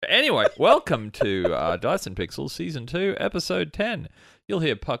Anyway, welcome to Dice and Pixels Season 2, Episode 10. You'll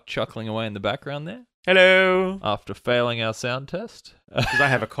hear Puck chuckling away in the background there. Hello. After failing our sound test. Because I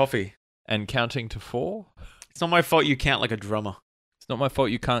have a coffee. And counting to 4. It's not my fault you count like a drummer. It's not my fault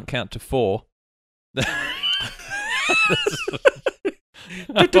you can't count to 4.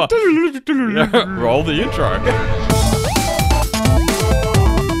 Roll the intro.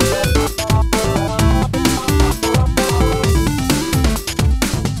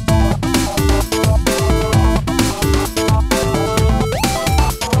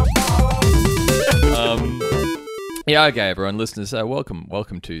 Yeah, okay, everyone, listeners,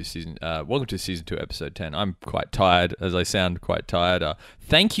 welcome to season 2, episode 10. I'm quite tired, as I sound quite tired.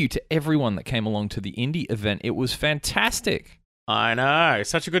 Thank you to everyone that came along to the indie event. It was fantastic. I know,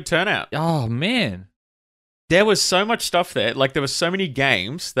 such a good turnout. Oh man, there was so much stuff there. Like there were so many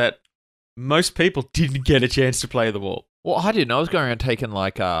games that most people didn't get a chance to play them all. Well, I didn't. I was going around taking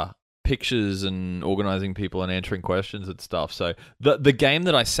like pictures and organizing people and answering questions and stuff. So the game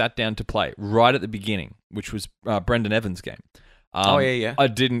that I sat down to play right at the beginning, which was Brendan Evans' game. Yeah. I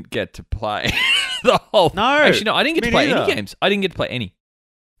didn't get to play the whole. No, actually, no, I didn't get to play neither. any games. I didn't get to play any.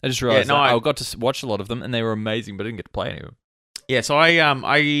 I just realized Yeah, no, I got to watch a lot of them, and they were amazing, but I didn't get to play any of them. Yeah, so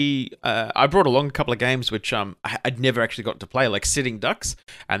I brought along a couple of games which I'd never actually got to play, like Sitting Ducks,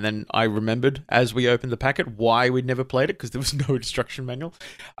 and then I remembered as we opened the packet why we'd never played it because there was no instruction manual.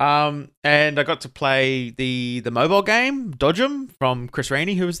 And I got to play the mobile game Dodge 'Em from Chris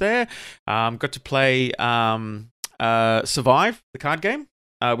Rainey, who was there. Got to play Survive, the card game,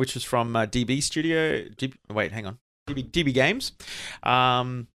 which was from DB Studio. DB Games.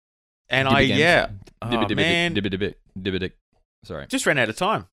 And DB Games. yeah, Dibbidick. Sorry. Just ran out of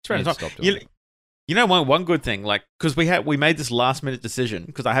time. Stop doing it. You know, one good thing, like, because we made this last minute decision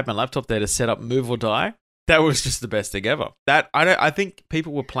because I had my laptop there to set up Move or Die. That was just the best thing ever. I think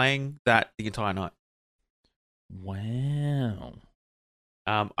people were playing that the entire night. Wow.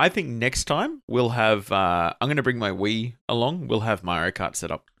 I think next time we'll have. I'm going to bring my Wii along. We'll have Mario Kart set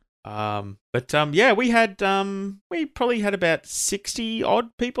up. Yeah, we probably had about 60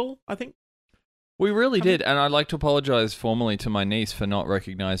 odd people, I think. We really did, and I'd like to apologize formally to my niece for not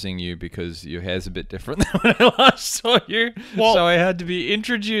recognizing you because your hair's a bit different than when I last saw you. Well, so I had to be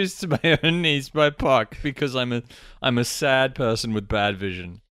introduced to my own niece by Puck because I'm a sad person with bad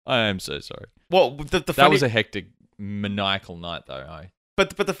vision. I am so sorry. Well, that was a hectic, maniacal night, though.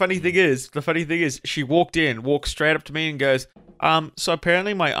 But the funny thing is, she walked straight up to me and goes, so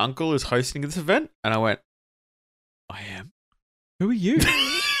apparently my uncle is hosting this event, and I went, I am. Who are you?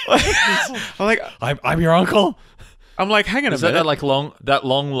 I'm like, I'm your uncle. I'm like, hang on a minute. That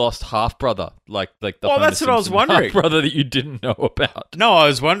long lost half brother, like the. Well, that's what I was wondering. Brother that you didn't know about. No, I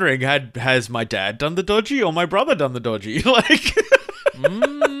was wondering, has my dad done the dodgy or my brother done the dodgy? Like,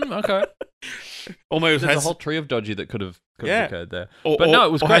 okay. Almost there's a whole tree of dodgy that could have occurred there. It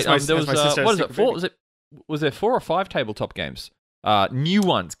was great. My, there was what is it? 4? Was there 4 or 5 tabletop games? New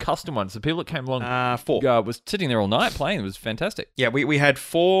ones, custom ones. The people that came along, 4. Was sitting there all night playing. It was fantastic. Yeah, we had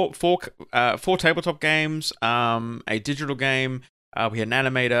four tabletop games, a digital game. We had an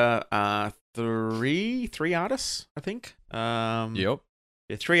animator, three artists, I think. Yep.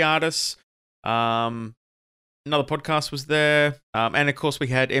 Yeah, 3 artists. Another podcast was there, and of course we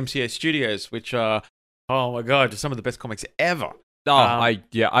had MCA Studios, which are, oh my god, just some of the best comics ever. Oh, I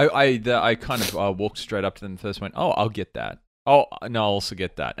kind of walked straight up to them first and went, oh, I'll get that. Oh, no, I'll also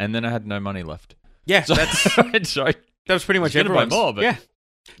get that. And then I had no money left. Yeah, so, that was pretty much everyone's. More, but... Yeah.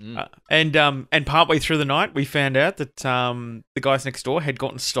 And partway through the night, we found out that the guys next door had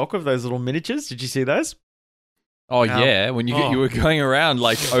gotten stock of those little miniatures. Did you see those? Oh, yeah. When you were going around,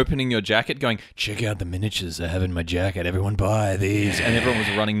 like, opening your jacket, going, check out the miniatures I have in my jacket. Everyone buy these. Yeah. And everyone was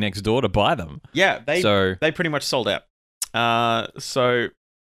running next door to buy them. Yeah, they pretty much sold out.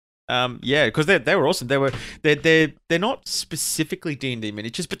 Yeah, because they were awesome. They're not specifically D&D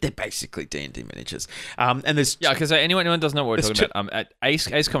miniatures, but they're basically D&D miniatures. And there's because anyone doesn't know what we're talking about. At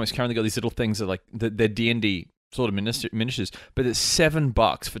Ace Comics currently got these little things that like they're D&D sort of miniatures, but it's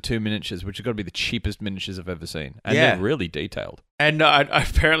 $7 for 2 miniatures, which have got to be the cheapest miniatures I've ever seen, and they're really detailed. And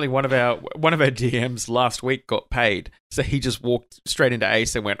apparently one of our DMs last week got paid, so he just walked straight into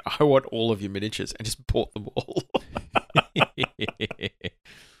Ace and went, "I want all of your miniatures," and just bought them all.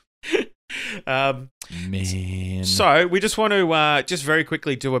 Man. So we just want to just very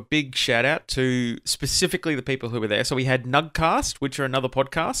quickly do a big shout out to specifically the people who were there. So we had Nugcast, which are another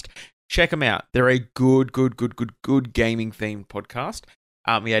podcast. Check them out. They're a good gaming themed podcast.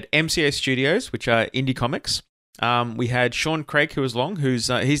 We had MCA Studios, which are indie comics. We had Sean Craig, who was along, he's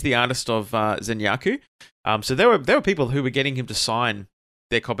the artist of Zenyaku. So there were people who were getting him to sign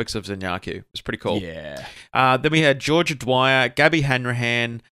their comics of Zenyaku. It was pretty cool. Yeah. Then we had Georgia Dwyer, Gabby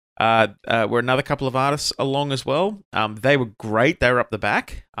Hanrahan. Were another couple of artists along as well. They were great. They were up the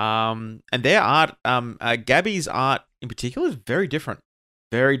back. And their art, Gabby's art in particular, is very different.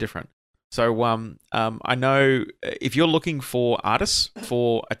 Very different. So I know if you're looking for artists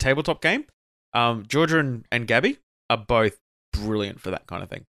for a tabletop game, Georgia and Gabby are both brilliant for that kind of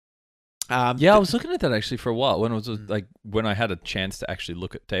thing. I was looking at that actually for a while when it was when I had a chance to actually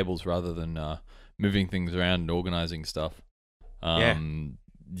look at tables rather than moving things around and organizing stuff. Everything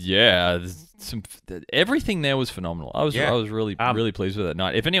there was phenomenal. I was really pleased with that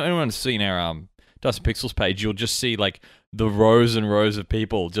night. If anyone's seen our Dust and Pixels page, you'll just see like the rows and rows of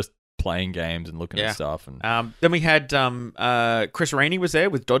people just playing games and looking at stuff. And then we had Chris Rainey was there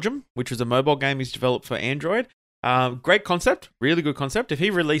with Dodgem, which was a mobile game he's developed for Android. Great concept, really good concept. If he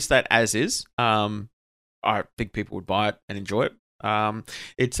released that as is, I think people would buy it and enjoy it.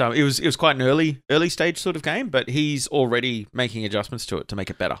 It was quite an early stage sort of game, but he's already making adjustments to it to make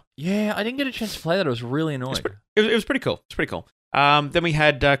it better. Yeah, I didn't get a chance to play that. I was really annoyed. It was pretty cool. It's pretty cool. Then we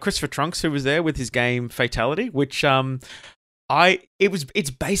had Christopher Trunks, who was there with his game Fatality, which it's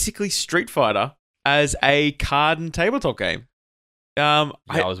basically Street Fighter as a card and tabletop game. I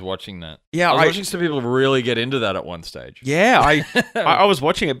was watching that. Yeah, I was watching some people really get into that at one stage. Yeah, I was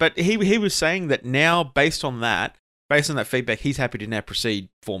watching it, but he was saying that now, based on that feedback, he's happy to now proceed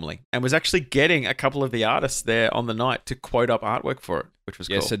formally, and was actually getting a couple of the artists there on the night to quote up artwork for it, which was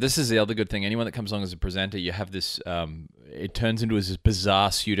cool. Yeah, so this is the other good thing. Anyone that comes along as a presenter, you have this, it turns into this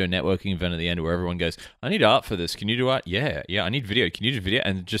bizarre pseudo-networking event at the end where everyone goes, I need art for this. Can you do art? Yeah, I need video. Can you do video?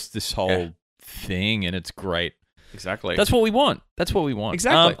 And just this whole thing, and it's great. Exactly. That's what we want.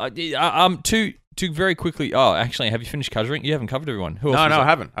 Exactly. Two very quickly. Oh, actually, have you finished covering? You haven't covered everyone. Who else? No, I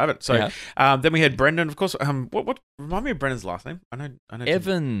haven't. So, then we had Brendan, of course. What? Remind me of Brendan's last name. I know.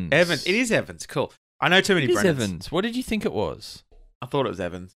 Evans. Evans. It is Evans. Cool. I know too many Brendans. Evans. What did you think it was? I thought it was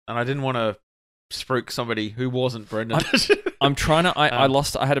Evans, and I didn't want to spruik somebody who wasn't Brendan. I'm trying to. I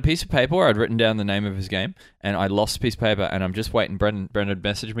lost. I had a piece of paper where I'd written down the name of his game, and I lost a piece of paper, and I'm just waiting. Brendan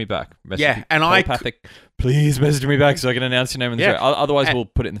messaged me back. Please message me back so I can announce your name in the show. Otherwise, we'll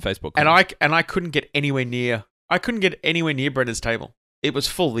put it in the Facebook. Comments. And I couldn't get anywhere near. Brendan's table. It was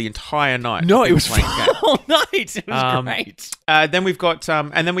full the entire night. No, it was full all night. It was great. Then we've got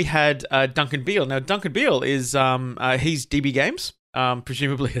and then we had Duncan Beale. Now Duncan Beale is he's DB Games.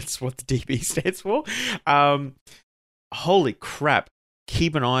 Presumably that's what the DB stands for. Holy crap!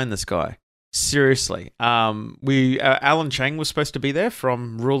 Keep an eye on this guy. Seriously. Alan Chang was supposed to be there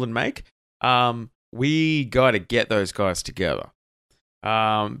from Rule and Make. We got to get those guys together.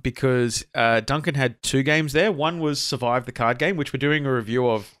 Because Duncan had 2 games there. One was Survive the card game, which we're doing a review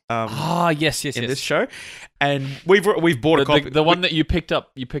of. Yes. In this show, and we've bought a copy. The one that you picked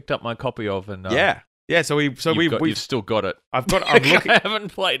up my copy of, and yeah. So we've still got it. I'm looking. I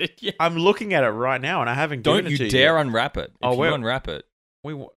haven't played it yet. I'm looking at it right now, and I haven't. Don't given it you to dare you unwrap it? If you unwrap it,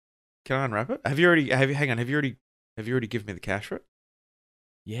 can I unwrap it? Have you already? Hang on. Have you already given me the cash for it?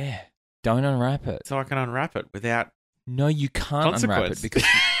 Yeah. Don't unwrap it. So I can unwrap it without. No, you can't unwrap it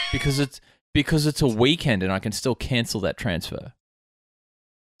because it's a weekend and I can still cancel that transfer.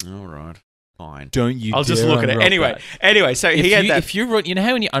 All right, fine. Don't you? I'll just look at it anyway. That. Anyway, so he had that. If you know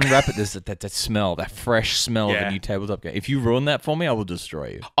how when you unwrap it, there's that smell, that fresh smell of a new tabletop game. If you ruin that for me, I will destroy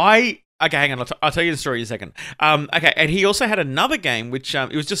you. Okay, hang on. I'll tell you the story in a second. Okay, and he also had another game which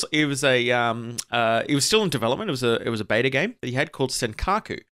it was still in development. It was a beta game that he had called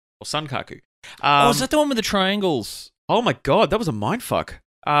Senkaku or Sunkaku. Is that the one with the triangles? Oh my god, that was a mindfuck.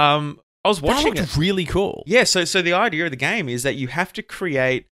 I was watching it. Really cool. Yeah, so the idea of the game is that you have to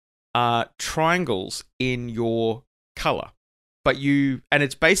create triangles in your color. And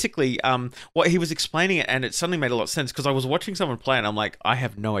it's basically what he was explaining it, and it suddenly made a lot of sense because I was watching someone play and I'm like, I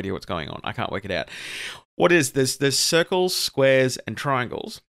have no idea what's going on. I can't work it out. There's circles, squares, and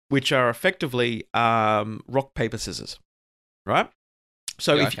triangles, which are effectively rock, paper, scissors, right?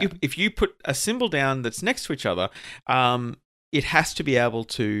 So if you put a symbol down that's next to each other, it has to be able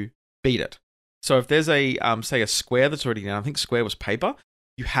to beat it. So if there's a square that's already down, I think square was paper,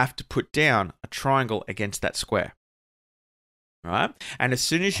 you have to put down a triangle against that square, right? And as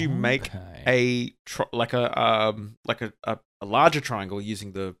soon as you make a larger triangle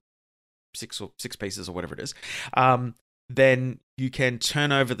using the six pieces or whatever it is, then you can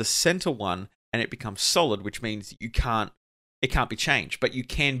turn over the center one and it becomes solid, which means it can't be changed, but you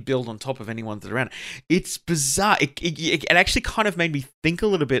can build on top of any ones that are around. It's bizarre. It actually kind of made me think a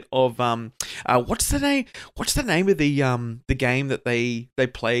little bit of what's the name of the game that they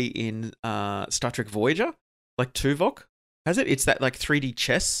play in Star Trek Voyager, like Tuvok. Has it? It's that like 3D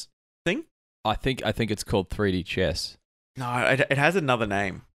chess thing. I think it's called 3D chess. No, it has another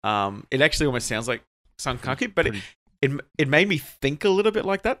name. It actually almost sounds like Sun Kanki, but it made me think a little bit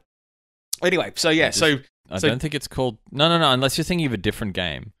like that. Anyway, so yeah, I don't think it's called. No. Unless you're thinking of a different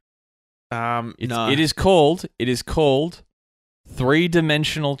game. No. It is called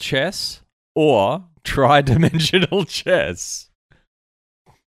 3-dimensional chess or tri-dimensional chess.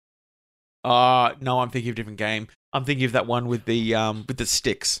 No, I'm thinking of a different game. I'm thinking of that one with the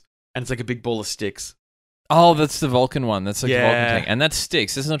sticks, and it's like a big ball of sticks. Oh, that's the Vulcan one. That's like the Vulcan thing, and that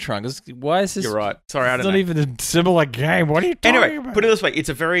sticks. It's not trying. Why is this? You're right. Sorry, I don't know. It's not even a similar game. What are you talking about? Put it this way: it's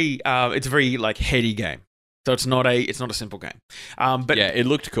a very like heady game. So it's not a simple game. But yeah, it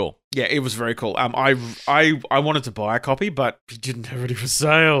looked cool. Yeah, it was very cool. I wanted to buy a copy, but we didn't have it for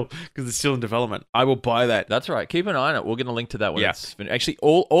sale because it's still in development. I will buy that. That's right. Keep an eye on it. We're going to link to that when it's finished. Actually,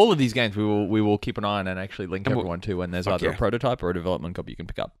 all of these games we will keep an eye on and actually link everyone to when there's either a prototype or a development copy you can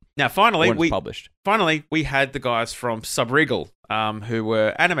pick up. Now, finally, published. Finally, we had the guys from Subregal, who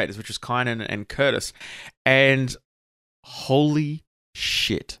were animators, which was Kynan and Curtis, and holy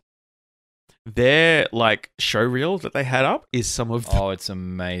shit. Their like show reel that they had up is some of oh, it's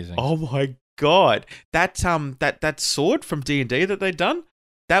amazing. Oh my god, that sword from D&D that they'd done,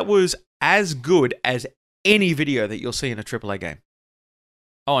 that was as good as any video that you'll see in a AAA game.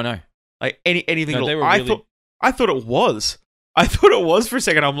 Oh, I know. Like anything. No, I thought it was. I thought it was for a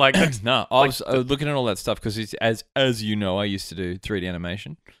second. I'm like, no. I was looking at all that stuff because it's as you know, I used to do 3D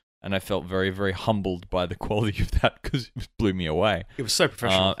animation. And I felt very, very humbled by the quality of that because it blew me away. It was so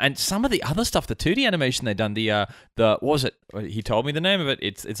professional. And some of the other stuff, the 2D animation they'd done, the what was it? He told me the name of it.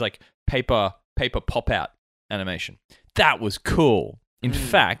 It's like paper pop out animation. That was cool. In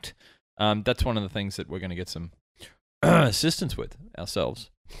fact, that's one of the things that we're going to get some assistance with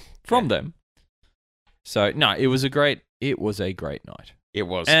ourselves from them. So no, it was a great night. It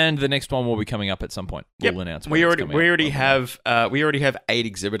was, and the next one will be coming up at some point. We'll announce. We already have 8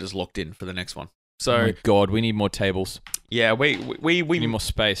 exhibitors locked in for the next one. So, oh my god, we need more tables. Yeah, we need more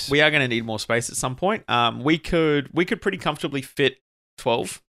space. We are going to need more space at some point. We could pretty comfortably fit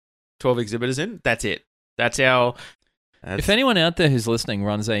 12 exhibitors in. That's it. If anyone out there who's listening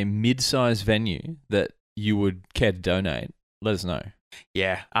runs a mid-sized venue that you would care to donate, let us know.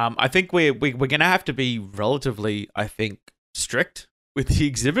 Yeah, I think we're going to have to be relatively, strict with the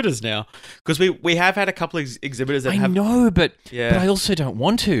exhibitors now, because we have had a couple of exhibitors that I know, but I also don't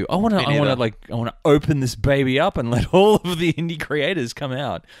want to. I want to open this baby up and let all of the indie creators come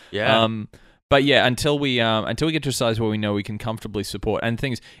out. Yeah. But yeah, until we get to a size where we know we can comfortably support and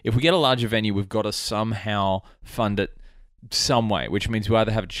things, if we get a larger venue, we've got to somehow fund it some way, which means we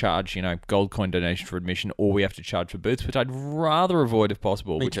either have to charge, gold coin donation for admission, or we have to charge for booths, which I'd rather avoid if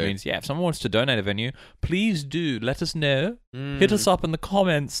possible. Me too. Means, if someone wants to donate a venue, please do let us know. Hit us up in the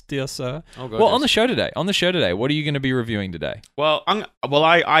comments, dear sir. Oh, God, well, on the show today, what are you going to be reviewing today? Well,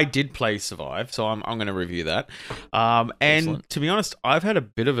 I did play Survive, so I'm going to review that. And Excellent. To be honest, I've had a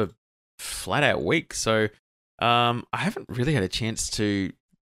bit of a flat out week, so I haven't really had a chance to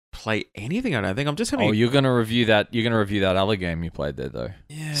play anything. I don't think. I'm just having. Oh, you're gonna review that. You're gonna review that other game you played there, though.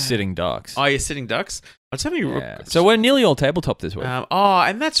 Yeah. Sitting Ducks. Oh, yeah, Sitting Ducks. I was having. So we're nearly all tabletop this week.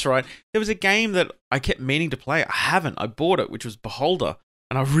 And that's right. There was a game that I kept meaning to play. I haven't. I bought it, which was Beholder,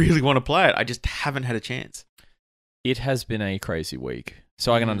 and I really want to play it. I just haven't had a chance. It has been a crazy week,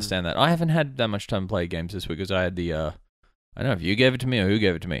 so I can understand that. I haven't had that much time to play games this week because I had the. I don't know if you gave it to me or who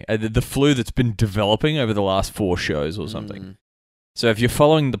gave it to me. The flu that's been developing over the last 4 shows or something. So if you're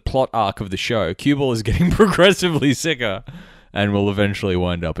following the plot arc of the show, Cue Ball is getting progressively sicker and will eventually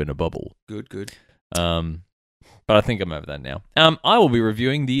wind up in a bubble. Good. But I think I'm over that now. I will be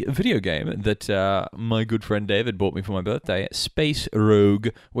reviewing the video game that my good friend David bought me for my birthday, Space Rogue,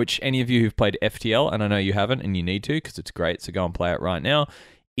 which any of you who've played FTL, and I know you haven't and you need to because it's great, so go and play it right now.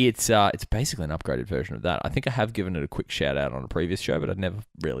 It's basically an upgraded version of that. I think I have given it a quick shout out on a previous show, but I'd never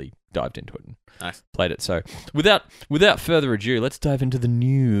really dived into it and played it. So without further ado, let's dive into the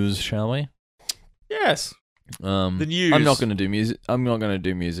news, shall we? Yes. The news. I'm not going to do music. I'm not going to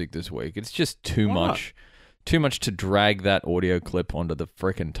do music this week. It's just too much. Too much to drag that audio clip onto the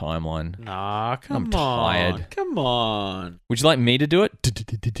frickin' timeline. Nah, I'm tired. Come on. Would you like me to do it?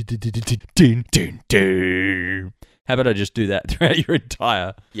 How about I just do that throughout your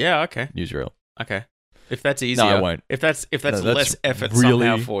entire newsreel? Okay. If that's easier. No, I won't. If that's less effort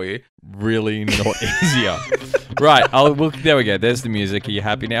somehow for you. Really not easier. Right. There we go. There's the music. Are you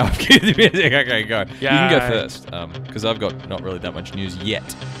happy now? The music. Okay, go. Yeah. You can go first because I've got not really that much news yet.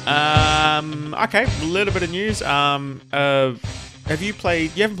 Okay. A little bit of news. Have you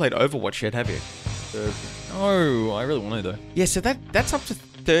played? You haven't played Overwatch yet, have you? Oh, I really want to though. Yeah, so that's up to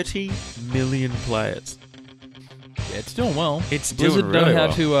 30 million players. Yeah, it's doing well. It's Blizzard doing really know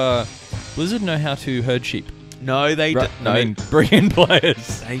how well. Blizzard know how to herd sheep. No, they don't. No. I mean, bring in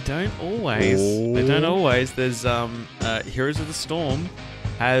players. They don't always. Oh. They don't always. There's Heroes of the Storm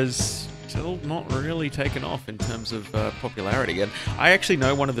has still not really taken off in terms of popularity. And I actually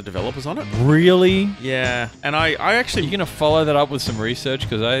know one of the developers on it. Really? Yeah, and I actually... You're going to follow that up with some research?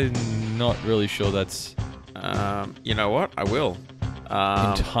 Because I'm not really sure that's... you know what? I will.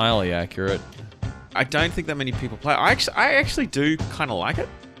 Entirely accurate. I don't think that many people play. I actually do kind of like it.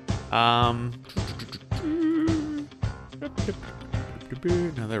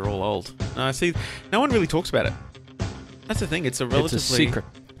 No, they're all old. No, see, no one really talks about it. That's the thing. It's a relatively... It's a secret.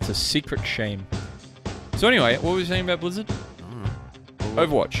 It's a secret shame. So anyway, what were we saying about Blizzard?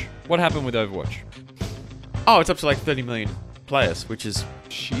 Overwatch. What happened with Overwatch? Oh, it's up to like 30 million players, which is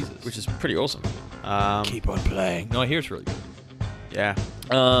Jesus. Which is pretty awesome. Keep on playing. No, I hear it's really good. Yeah.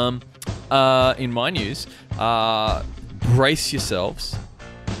 In my news, brace yourselves.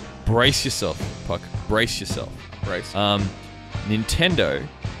 Brace yourself, Puck. Brace yourself. Brace. Nintendo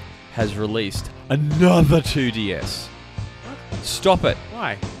has released another 2DS. Stop it.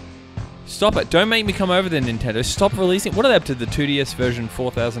 Why? Stop it. Don't make me come over there, Nintendo. Stop releasing... What are they up to? The 2DS version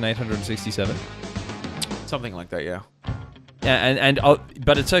 4867? Something like that, yeah. Yeah,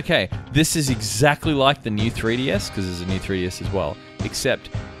 but it's okay. This is exactly like the new 3DS, because there's a new 3DS as well, except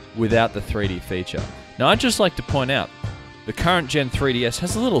without the 3D feature. Now, I'd just like to point out, the current Gen 3DS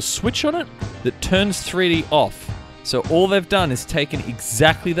has a little switch on it that turns 3D off. So all they've done is taken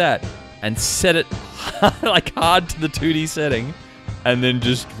exactly that and set it like hard to the 2D setting, and then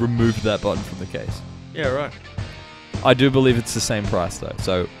just removed that button from the case. Yeah, right. I do believe it's the same price though.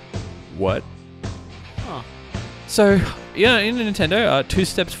 So, what? Huh. So, yeah, in Nintendo, 2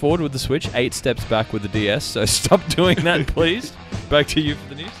 steps forward with the Switch, 8 steps back with the DS. So stop doing that, please. Back to you for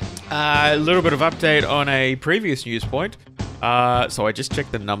the news. A little bit of update on a previous news point. So I just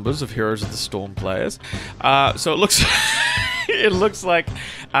checked the numbers of Heroes of the Storm players. So it looks it looks like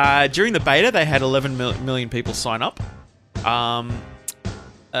during the beta they had 11 million people sign up.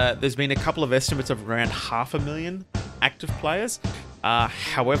 There's been a couple of estimates of around 500,000 active players.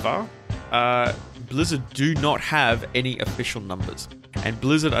 However, Blizzard do not have any official numbers, and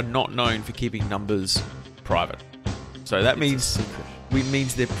Blizzard are not known for keeping numbers private. So that means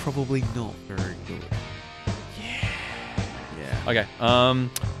they're probably not very good. Okay.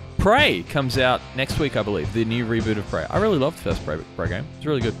 Prey comes out next week, I believe. The new reboot of Prey. I really loved the first Prey game. It's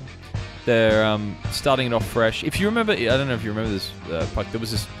really good. They're starting it off fresh. If you remember, I don't know if you remember this, Puck, there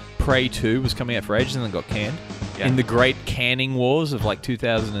was this Prey 2 was coming out for ages and then got canned. Yeah. In the great canning wars of like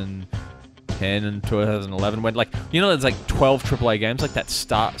 2010 and 2011, when there's like 12 AAA games, like that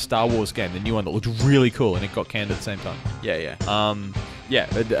Star Wars game, the new one that looked really cool, and it got canned at the same time.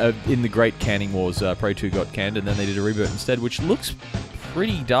 In the great canning wars, Prey 2 got canned, and then they did a reboot instead, which looks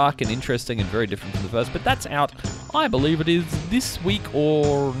pretty dark and interesting and very different from the first. But that's out, I believe it is this week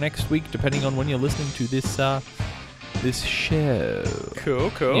or next week, depending on when you're listening to this this show. Cool.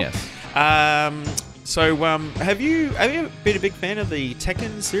 Yes. So have you been a big fan of the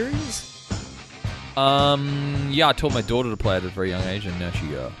Tekken series? Yeah, I taught my daughter to play it at a very young age, and now she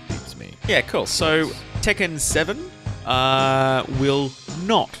beats me. Yeah, cool. So Tekken 7 will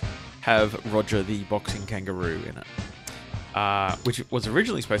not have Roger the boxing kangaroo in it, which was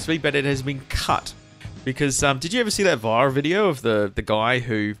originally supposed to be, but it has been cut because did you ever see that viral video of the guy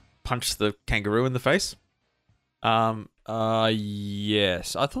who punched the kangaroo in the face?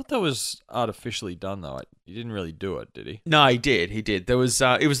 Yes. I thought that was artificially done though. He didn't really do it, did he? No, he did. There was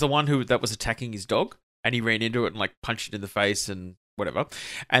it was the one that was attacking his dog, and he ran into it and like punched it in the face and whatever.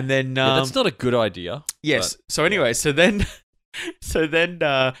 And then that's not a good idea. Yes. But, so anyway, so then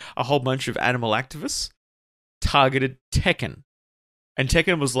a whole bunch of animal activists targeted Tekken. And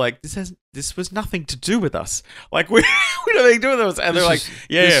Tekken was like, this was nothing to do with us. Like we don't have anything to do with us. And they're like,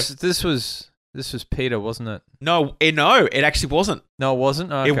 This was Peter, wasn't it? No, it actually wasn't. No, it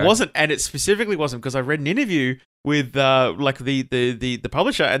wasn't? Oh, okay. It wasn't, and it specifically wasn't, because I read an interview with the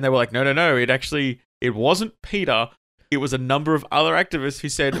publisher, and they were like, no, it wasn't Peter. It was a number of other activists who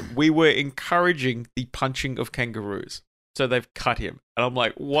said we were encouraging the punching of kangaroos. So they've cut him. And I'm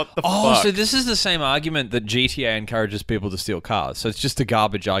like, what the fuck? Oh, so this is the same argument that GTA encourages people to steal cars. So it's just a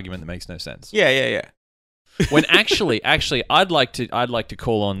garbage argument that makes no sense. Yeah. When actually, I'd like to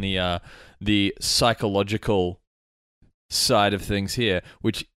call on the psychological side of things here,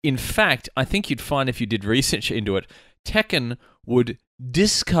 which in fact I think you'd find if you did research into it, Tekken would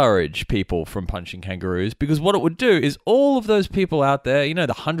discourage people from punching kangaroos, because what it would do is all of those people out there,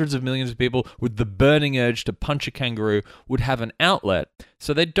 the hundreds of millions of people with the burning urge to punch a kangaroo would have an outlet,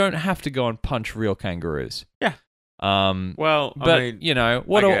 so they don't have to go and punch real kangaroos. Yeah. Well, but I mean,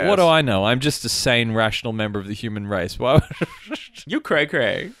 what do I know? I'm just a sane, rational member of the human race. Why? You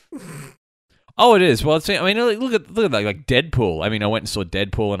cray. Oh, it is. Well, look at that, like Deadpool. I mean, I went and saw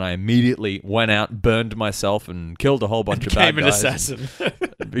Deadpool, and I immediately went out, burned myself, and killed a whole bunch of bad guys.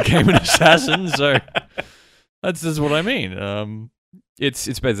 Became an assassin. So that's just what I mean.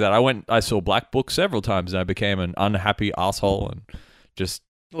 It's better that I saw Black Book several times, and I became an unhappy asshole, and just.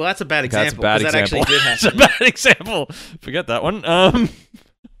 Well, that's a bad example. That's a bad example. That actually did happen. That's a bad example. Forget that one.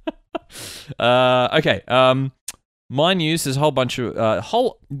 Okay. My news is a whole bunch of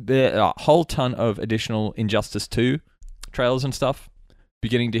whole ton of additional Injustice 2 trailers and stuff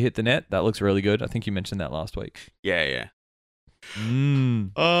beginning to hit the net. That looks really good. I think you mentioned that last week. Yeah.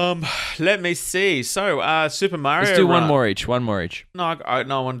 Let me see. So, Super Mario. Let's do one more each. No, I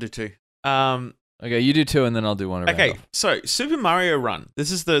want to do two. Okay, you do two, and then I'll do one. Okay, so Super Mario Run. This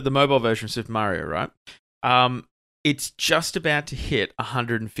is the mobile version of Super Mario, right? It's just about to hit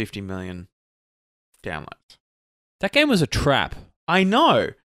 150 million downloads. That game was a trap. I know.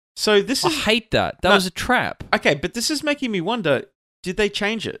 So this is. I hate that. That was a trap. Okay, but this is making me wonder: did they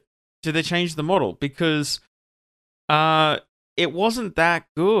change it? Did they change the model? Because, it wasn't that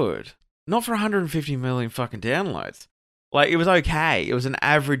good. Not for 150 million fucking downloads. Like, it was okay. It was an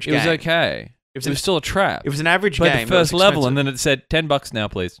average game. It was okay. It was still a trap. It was an average Played game. The first level, and then it said $10 now,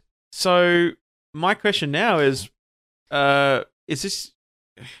 please. So my question now is this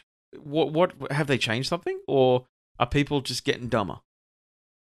what have they changed something, or are people just getting dumber?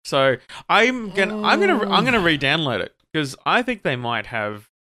 So I'm gonna re-download it because I think they might have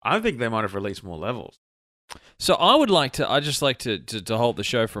released more levels. So I'd just like to hold the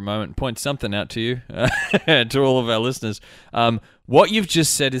show for a moment and point something out to you, to all of our listeners. What you've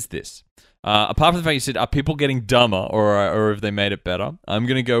just said is this. Apart from the fact you said, are people getting dumber or have they made it better? I'm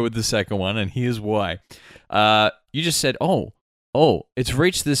going to go with the second one, and here's why. You just said, oh, it's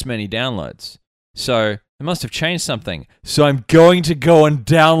reached this many downloads. So they must have changed something. So I'm going to go and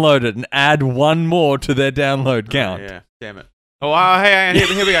download it and add one more to their download count. Oh, yeah, damn it. Oh, hey,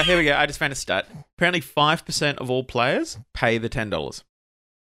 here we go. I just found a stat. Apparently 5% of all players pay the $10.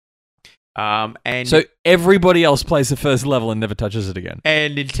 And so everybody else plays the first level and never touches it again.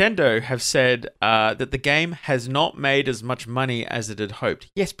 And Nintendo have said that the game has not made as much money as it had hoped.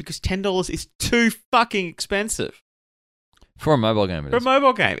 Yes, because $10 is too fucking expensive for a mobile game. For a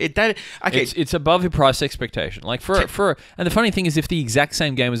mobile game, it's above your price expectation. Like and the funny thing is, if the exact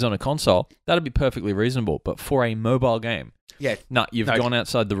same game is on a console, that'd be perfectly reasonable. But for a mobile game, you've gone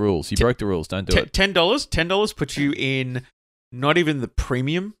outside the rules. You broke the rules. Don't do it. $10 puts you in not even the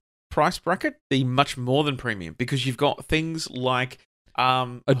premium price bracket, the much more than premium, because you've got things like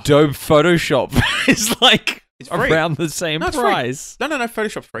Adobe Photoshop is like around the same price. No,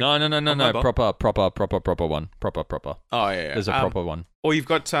 Photoshop's free. No. Proper one. Proper. Oh yeah. There's a proper one. Or you've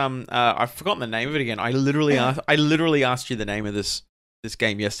got I've forgotten the name of it again. I literally asked you the name of this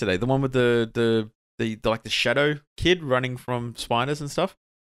game yesterday. The one with the like the shadow kid running from spiders and stuff.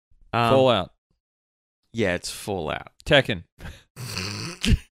 Fallout. Yeah, it's Fallout. Tekken.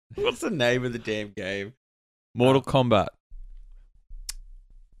 What's the name of the damn game? Mortal Kombat.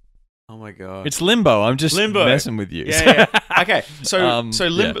 Oh my god! It's Limbo. I'm just messing with you. Yeah. Okay, so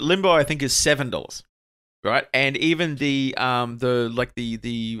Limbo I think is $7, right? And even the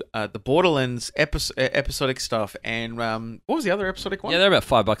Borderlands episodic stuff, and what was the other episodic one? Yeah, they're about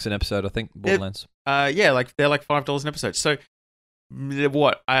 $5 an episode, I think. Borderlands. They're like $5 an episode. So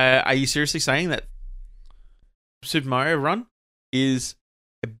what? Are you seriously saying that Super Mario Run is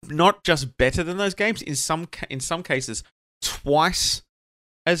not just better than those games, in some cases twice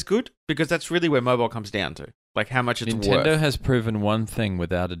as good? Because that's really where mobile comes down to, like how much it's worth. Nintendo has proven one thing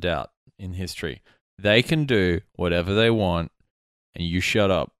without a doubt in history: they can do whatever they want, and you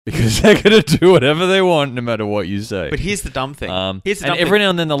shut up, because they're going to do whatever they want no matter what you say. But here's the dumb thing. Every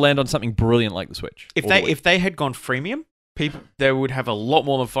now and then they'll land on something brilliant like the Switch. If they had gone freemium, they would have a lot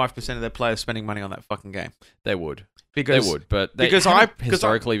more than 5% of their players spending money on that fucking game. They would. But they have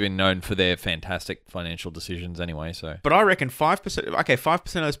historically been known for their fantastic financial decisions anyway. So, but I reckon 5%. Okay, 5%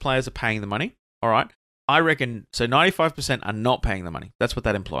 of those players are paying the money. All right, I reckon so. 95% are not paying the money. That's what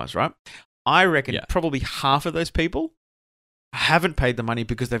that implies, right? I reckon probably half of those people haven't paid the money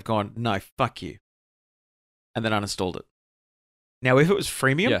because they've gone, no, fuck you, and then uninstalled it. Now, if it was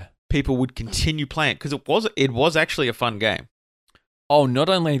freemium, people would continue playing it because it was actually a fun game. Oh, not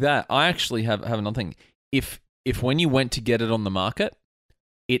only that, I actually have another thing. If when you went to get it on the market,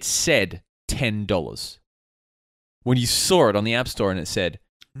 it said $10. When you saw it on the App Store and it said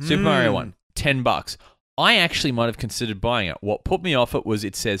Super Mario 1, $10. I actually might have considered buying it. What put me off it was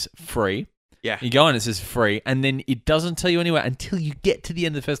it says free. Yeah. You go in, it says free, and then it doesn't tell you anywhere until you get to the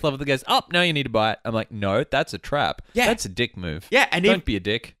end of the first level that goes, now you need to buy it. I'm like, no, that's a trap. Yeah. That's a dick move. Yeah, and Don't be a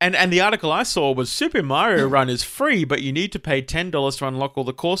dick. And the article I saw was Super Mario Run is free, but you need to pay $10 to unlock all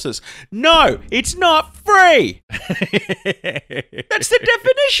the courses. No, it's not free. That's the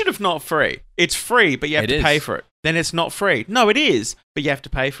definition of not free. It's free, but you have to pay for it. Then it's not free. No, it is, but you have to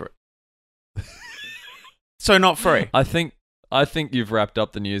pay for it. So not free. I think you've wrapped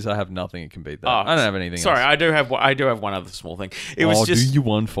up the news. I have nothing that can beat that. I don't have anything Sorry, else. I do have one other small thing. It was just do you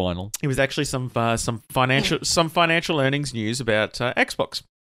one final? It was actually some financial earnings news about Xbox.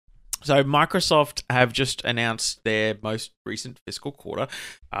 So Microsoft have just announced their most recent fiscal quarter,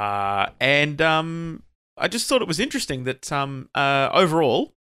 and I just thought it was interesting that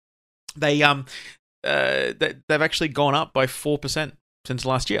overall they've actually gone up by 4% since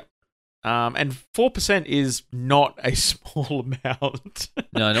last year. And 4% is not a small amount.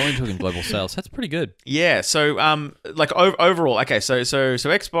 No, when you're talking global sales, that's pretty good. Yeah. So, overall, okay. So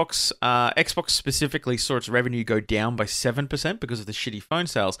Xbox specifically saw its revenue go down by 7% because of the shitty phone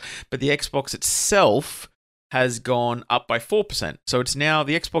sales, but the Xbox itself has gone up by 4%. So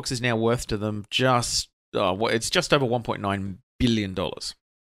the Xbox is now worth to them it's just over $1.9 billion,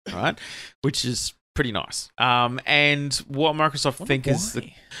 right? Which is pretty nice. And what Microsoft think is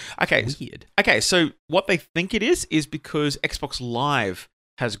weird. Okay, so what they think it is because Xbox Live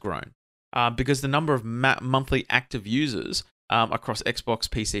has grown. Because the number of monthly active users across Xbox,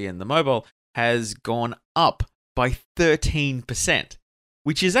 PC, and the mobile has gone up by 13%,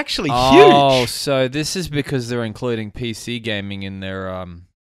 which is actually huge. Oh, so this is because they're including PC gaming in their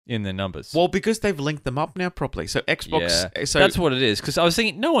numbers. Well, because they've linked them up now properly. So Xbox. Yeah, so that's what it is. Because I was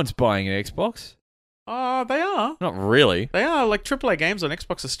thinking, no one's buying an Xbox. They are. Not really. They are. Like, AAA games on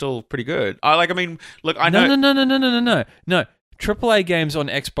Xbox are still pretty good. I know... No. AAA games on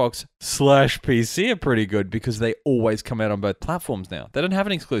Xbox /PC are pretty good because they always come out on both platforms now. They don't have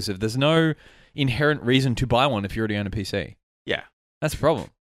an exclusive. There's no inherent reason to buy one if you already own a PC. Yeah. That's the problem.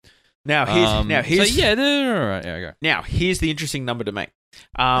 Now, here's... So, yeah, all right. Yeah, go. Now, here's the interesting number to make.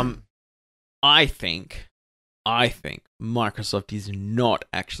 I think Microsoft is not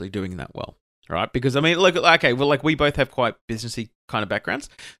actually doing that well. Right, because we both have quite businessy kind of backgrounds.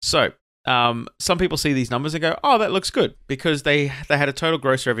 So, some people see these numbers and go, "Oh, that looks good," because they had a total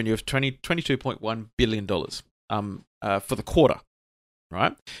gross revenue of $22.1 billion for the quarter,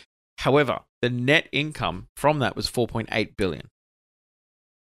 right? However, the net income from that was $4.8 billion.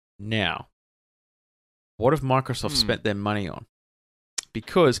 Now, what have Microsoft spent their money on?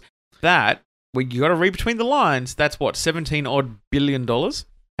 Because you got to read between the lines. That's what $17 odd billion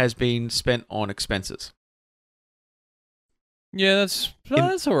has been spent on expenses. Yeah,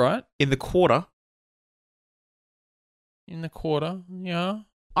 that's all right. In the quarter, yeah.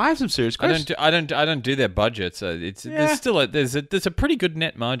 I have some serious questions. I don't do their budget, so there's still there's a pretty good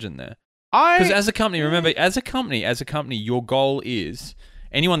net margin there. Because as a company, remember, as a company, your goal is,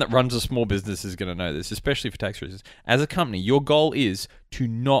 anyone that runs a small business is going to know this, especially for tax reasons. As a company, your goal is to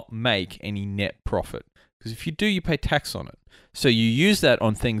not make any net profit. Because if you do, you pay tax on it. So you use that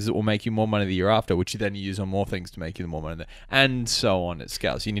on things that will make you more money the year after, which you then use on more things to make you more money, and so on. It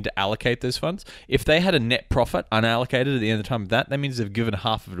scales. You need to allocate those funds. If they had a net profit unallocated at the end of the time of that means they've given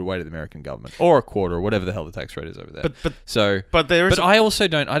half of it away to the American government, or a quarter, or whatever the hell the tax rate is over there. But I also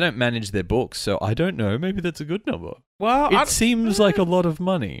don't manage their books, so I don't know. Maybe that's a good number. Well, it seems like a lot of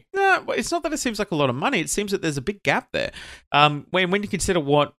money. No, it's not that it seems like a lot of money. It seems that there's a big gap there. When you consider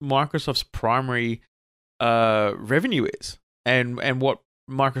what Microsoft's primary revenue is, and what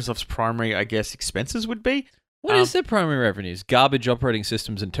Microsoft's primary, I guess, expenses would be. What is their primary revenues? Garbage operating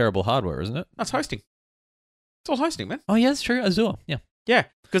systems and terrible hardware, isn't it? That's hosting. It's all hosting, man. Oh, yeah, that's true. Azure, yeah. Yeah,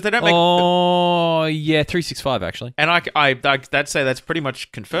 because they don't make... Oh, yeah, 365, actually. And I'd say that's pretty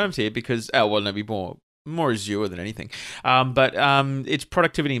much confirmed here because... Oh, well, maybe more Azure than anything. But its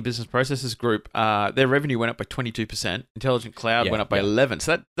Productivity and Business Processes group, their revenue went up by 22%. Intelligent Cloud went up by 11%.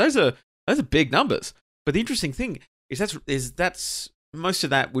 So those are big numbers. But the interesting thing is that's most of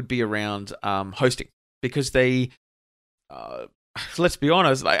that would be around hosting, because they let's be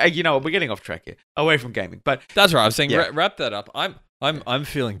honest, we're getting off track here, away from gaming, but that's right. I was saying wrap that up. I'm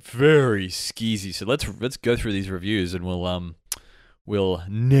feeling very skeezy, so let's go through these reviews and we'll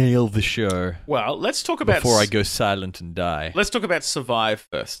nail the show. Well, let's talk about before I go silent and die. Let's talk about Survive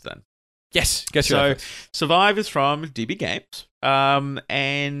first, then. Yes, go through that. Survive is from DB Games,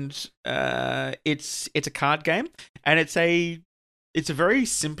 and it's a card game, and it's a it's a very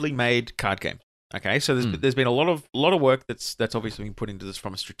simply made card game. Okay, so there's been a lot of work that's obviously been put into this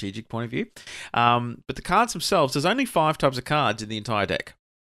from a strategic point of view. But the cards themselves, there's only 5 types of cards in the entire deck.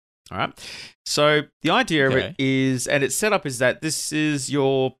 All right. So the idea of it is, and its setup is that this is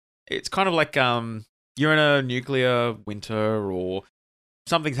it's kind of like you're in a nuclear winter or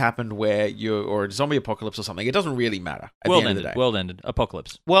something's happened where or a zombie apocalypse or something. It doesn't really matter at the end of the day. World ended.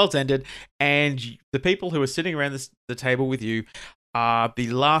 Apocalypse. World's ended, and the people who are sitting around the table with you are the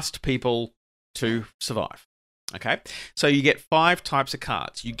last people to survive. Okay, so you get 5 types of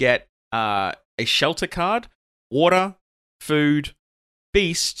cards. You get a shelter card, water, food,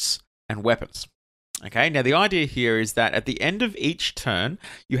 beasts, and weapons. Okay, now the idea here is that at the end of each turn,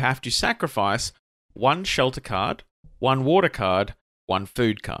 you have to sacrifice 1 shelter card, 1 water card, 1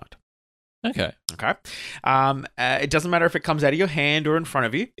 food card. Okay. It doesn't matter if it comes out of your hand or in front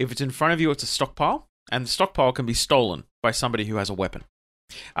of you. If it's in front of you, it's a stockpile, and the stockpile can be stolen by somebody who has a weapon.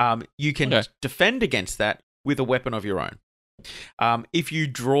 You can defend against that with a weapon of your own. If you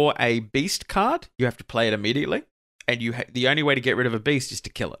draw a beast card, you have to play it immediately, and the only way to get rid of a beast is to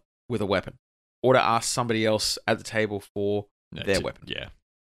kill it with a weapon, or to ask somebody else at the table for their weapon. Yeah.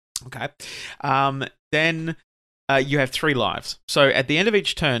 Okay. Then you have 3 lives. So at the end of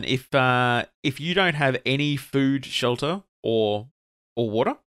each turn, if you don't have any food, shelter, or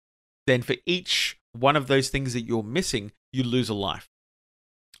water, then for each one of those things that you're missing, you lose a life.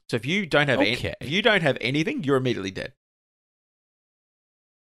 So if you don't have anything, you're immediately dead.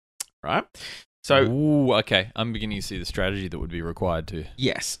 Right? So, okay. I'm beginning to see the strategy that would be required to.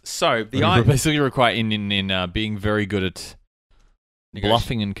 Yes. So basically require in being very good at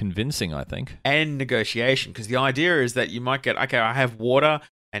bluffing and convincing, I think, and negotiation. Because the idea is that you might get, okay, I have water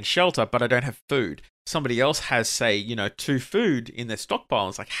and shelter, but I don't have food. Somebody else has, say, 2 food in their stockpile.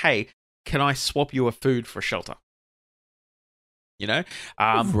 It's like, hey, can I swap you a food for shelter?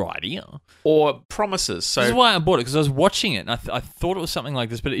 Right, yeah. Or promises. So this is why I bought it, because I was watching it, and I thought it was something like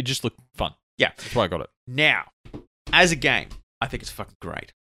this, but it just looked fun. Yeah. That's why I got it. Now, as a game, I think it's fucking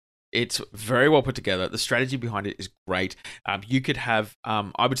great. It's very well put together. The strategy behind it is great. You could have,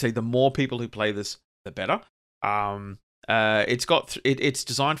 I would say, the more people who play this, the better. It's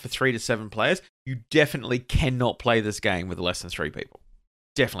designed for 3 to 7 players. You definitely cannot play this game with less than 3 people.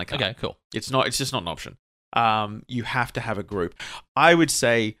 Definitely can't. Okay, cool. It's just not an option. You have to have a group. I would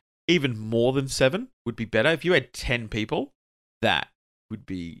say even more than 7 would be better. If you had 10 people, that would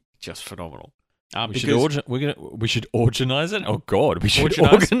be just phenomenal. We should organize it. Oh God, we should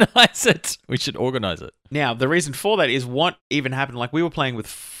organize it. We should organize it. Now, the reason for that is what even happened. Like, we were playing with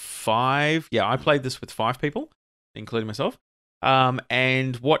 5. Yeah, I played this with 5 people, including myself.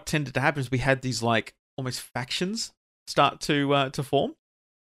 And what tended to happen is we had these like almost factions start to form.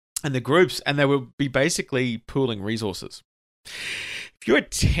 And the groups, and they would be basically pooling resources. If you had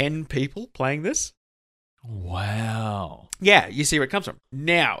 10 people playing this, wow, yeah, you see where it comes from.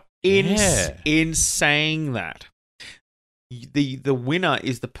 Now, in saying that, the winner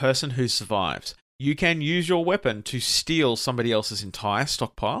is the person who survives. You can use your weapon to steal somebody else's entire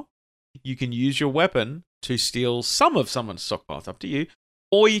stockpile. You can use your weapon to steal some of someone's stockpile. It's up to you,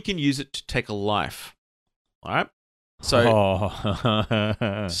 or you can use it to take a life. All right. So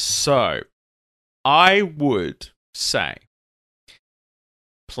I would say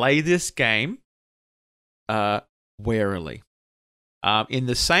play this game warily. It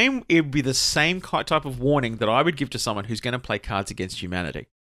would be the same type of warning that I would give to someone who's going to play Cards Against Humanity.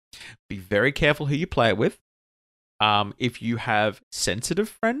 Be very careful who you play it with. If you have sensitive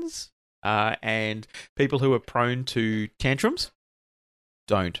friends and people who are prone to tantrums,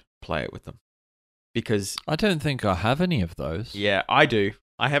 don't play it with them. Because I don't think I have any of those. Yeah, I do.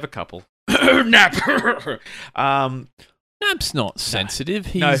 I have a couple. Nap. Nap's not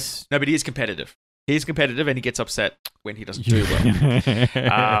sensitive. No, but he is competitive. He's competitive, and he gets upset when he doesn't do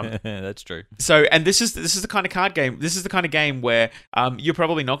well. That's true. So, and this is the kind of card game. This is the kind of game where you're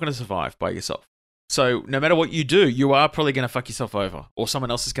probably not going to survive by yourself. So no matter what you do, you are probably going to fuck yourself over, or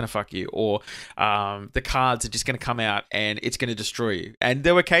someone else is going to fuck you, or the cards are just going to come out and it's going to destroy you. And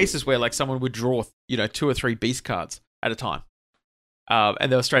there were cases where like someone would draw, 2 or 3 beast cards at a time,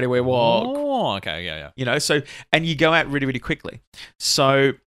 and they were straight away, well, oh, okay, yeah. So and you go out really, really quickly.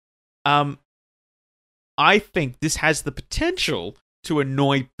 So, I think this has the potential to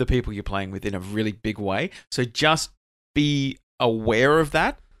annoy the people you're playing with in a really big way. So just be aware of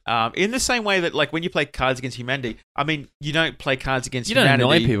that. In the same way that, like, when you play Cards Against Humanity, I mean, you don't play Cards Against Humanity. You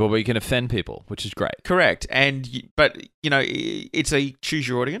don't annoy people, but you can offend people, which is great. Correct. But it's a choose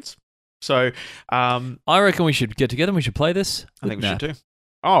your audience. So, I reckon we should get together and we should play this. I think we should too.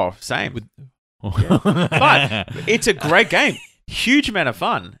 Oh, same. Yeah. But it's a great game. huge amount of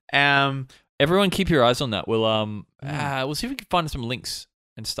fun. Everyone, keep your eyes on that. We'll see if we can find some links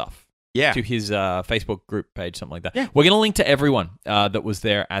and stuff. Yeah. To his Facebook group page, something like that. Yeah. We're going to link to everyone that was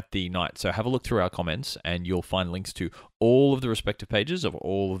there at the night. So have a look through our comments and you'll find links to all of the respective pages of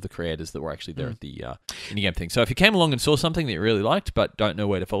all of the creators that were actually there at the indie game thing. So if you came along and saw something that you really liked but don't know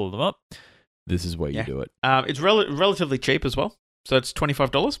where to follow them up, this is where you do it. It's relatively cheap as well. So it's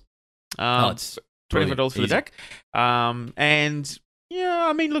 $25. It's $25 for the deck. And... yeah,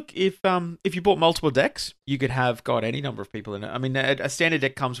 I mean, look, if you bought multiple decks, you could have any number of people in it. I mean, a standard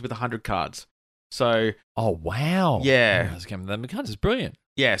deck comes with 100 cards. So, oh wow, yeah, that mechanic is brilliant.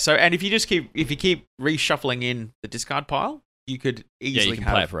 Yeah, so and if you keep reshuffling in the discard pile, you could easily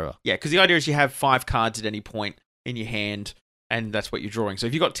play it forever. Yeah, because the idea is you have 5 cards at any point in your hand, and that's what you're drawing. So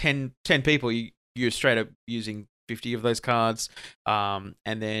if you've got 10 people, you're straight up using 50 of those cards, and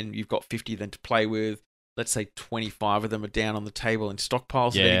then you've got 50 then to play with. Let's say 25 of them are down on the table in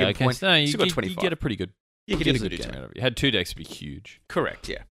stockpiles. Yeah, so you get a point. So you get a pretty good. You get a good game game out of it. You had 2 decks, it'd be huge. Correct.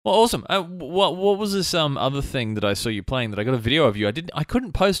 Yeah. Well, awesome. What was this other thing that I saw you playing that I got a video of you? I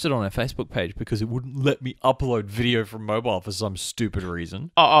couldn't post it on our Facebook page because it wouldn't let me upload video from mobile for some stupid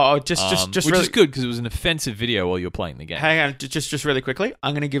reason. Just which is good because it was an offensive video while you were playing the game. Hang on, just really quickly.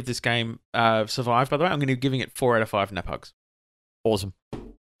 I'm going to give this game Survive. By the way, I'm going to be giving it 4 out of 5 nap hugs. Awesome.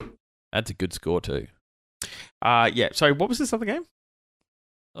 That's a good score too. Yeah. Sorry, what was this other game?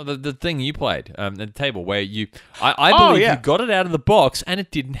 Oh, the thing you played, the table where I believe you got it out of the box and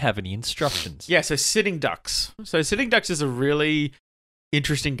it didn't have any instructions. Yeah, so Sitting Ducks. So Sitting Ducks is a really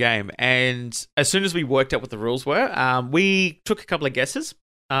interesting game, and as soon as we worked out what the rules were, we took a couple of guesses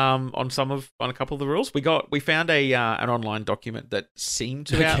on a couple of the rules. We found an online document that seemed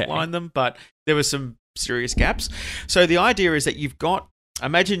to outline them, but there were some serious gaps. So the idea is that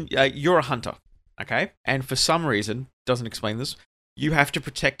imagine you're a hunter. Okay, and for some reason, doesn't explain this, you have to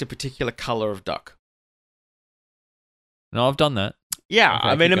protect a particular color of duck. No, I've done that. Yeah, okay,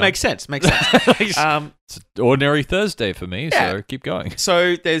 I mean, it makes sense. It's an ordinary Thursday for me, so keep going.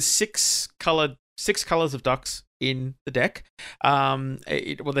 So there's 6 colors of ducks in the deck.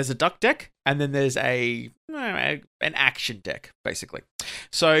 There's a duck deck, and then there's an action deck, basically.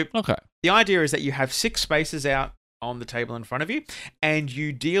 So the idea is that you have 6 spaces out on the table in front of you, and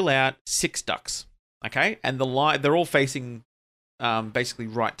you deal out 6 ducks. Okay, and they're all facing basically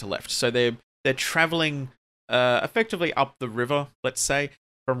right to left. So they're traveling effectively up the river, let's say,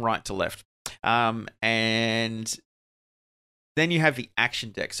 from right to left. And then you have the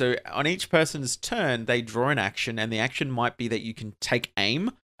action deck. So on each person's turn, they draw an action, and the action might be that you can take aim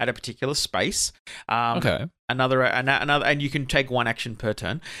at a particular space. Another, and you can take 1 action per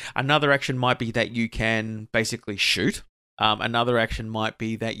turn. Another action might be that you can basically shoot. Another action might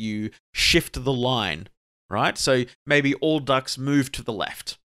be that you shift the line, right? So maybe all ducks move to the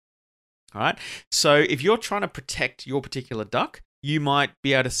left, all right? So if you're trying to protect your particular duck, you might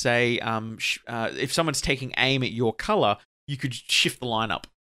be able to say, if someone's taking aim at your color, you could shift the line up,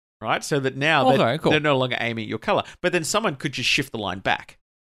 right? So that now they're no longer aiming at your color, but then someone could just shift the line back.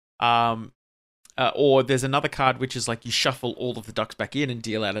 Or there's another card which is like you shuffle all of the ducks back in and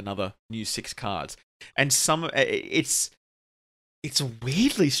deal out another new 6 cards. And it's a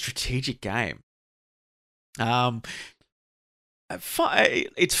weirdly strategic game. It's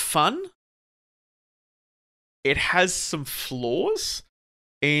fun. It has some flaws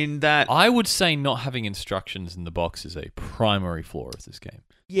in that I would say not having instructions in the box is a primary flaw of this game.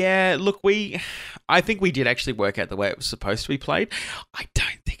 Yeah, look, I think we did actually work out the way it was supposed to be played. I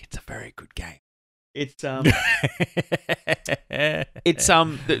don't think it's a very good game. It's I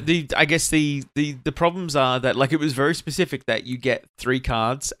guess the problems are that like it was very specific that you get 3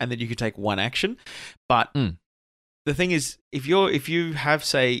 cards and then you could take 1 action, but the thing is if you have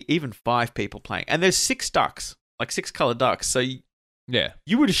say even 5 people playing and there's 6 ducks, like 6 colored ducks, so you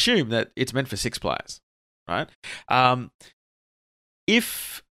would assume that it's meant for 6 players, right?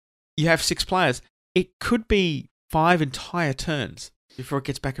 If you have 6 players, it could be 5 entire turns before it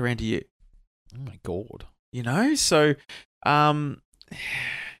gets back around to you. Oh my god! You know, so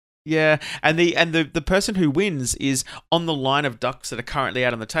yeah, and the person who wins is on the line of ducks that are currently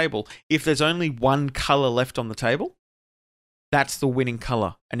out on the table. If there's only 1 color left on the table, that's the winning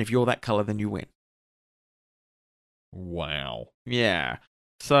color, and if you're that color, then you win. Wow. Yeah.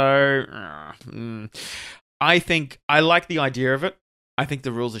 So I think I like the idea of it. I think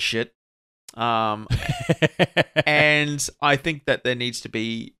the rules are shit. And I think that there needs to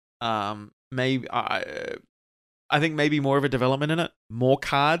be maybe I think maybe more of a development in it, more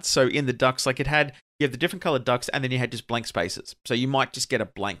cards. So in the ducks, like you have the different colored ducks, and then you had just blank spaces. So you might just get a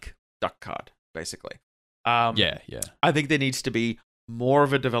blank duck card, basically. Yeah. I think there needs to be more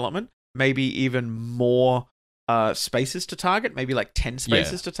of a development, maybe even more spaces to target, maybe like 10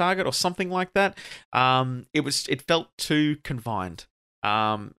 spaces to target or something like that. It felt too confined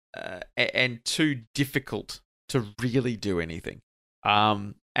and too difficult to really do anything.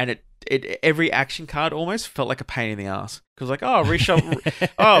 And every action card almost felt like a pain in the ass because reshuffle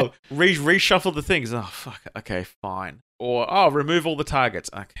the things. Oh fuck, okay, fine. Or remove all the targets.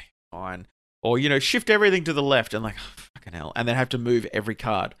 Okay, fine. Or shift everything to the left and fucking hell, and then have to move every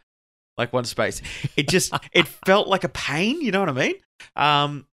card like one space. It felt like a pain. You know what I mean?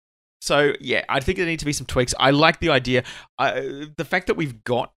 So yeah, I think there need to be some tweaks. I like the idea. The fact that we've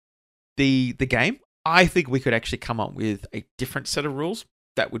got the game, I think we could actually come up with a different set of rules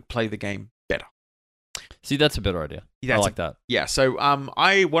that would play the game better. See, that's a better idea. I like that. Yeah. So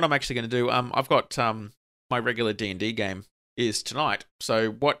what I'm actually going to do, I've got my regular D&D game is tonight.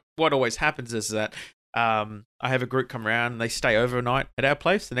 So what always happens is that I have a group come around and they stay overnight at our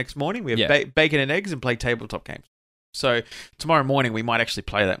place. The next morning we have bacon and eggs and play tabletop games. So tomorrow morning we might actually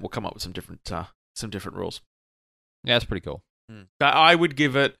play that. We'll come up with some different rules. Yeah, that's pretty cool. But I would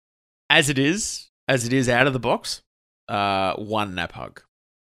give it as it is out of the box, 1 nap hug.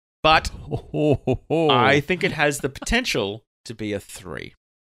 But I think it has the potential to be a 3.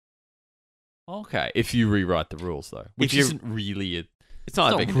 Okay, if you rewrite the rules though, which isn't really it's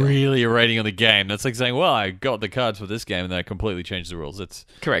not really a rating on the game. That's like saying, well, I got the cards for this game and then I completely changed the rules. It's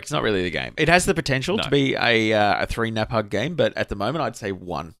correct. It's not really the game. It has the potential to be a 3 nap hug game, but at the moment I'd say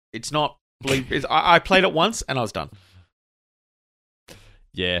 1. It's not. I played it once and I was done.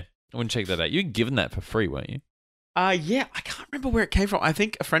 Yeah, I wouldn't check that out. You were given that for free, weren't you? Yeah, I can't remember where it came from. I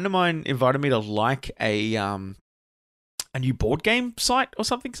think a friend of mine invited me to like a new board game site or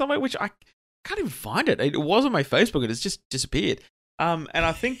something somewhere, which I can't even find it. It was on my Facebook and it's just disappeared. And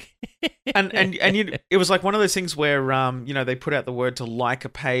I think, and it was like one of those things where they put out the word to like a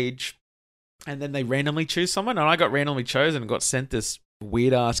page, and then they randomly choose someone, and I got randomly chosen and got sent this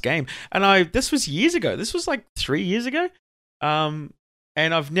weird ass game. And this was years ago. This was like 3 years ago.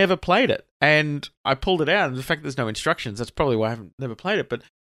 And I've never played it. And I pulled it out, and the fact that there's no instructions, that's probably why I haven't never played it. But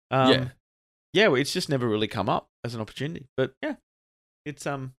it's just never really come up as an opportunity. But yeah, it's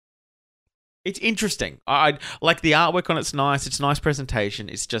interesting. I like the artwork on it's nice. It's a nice presentation.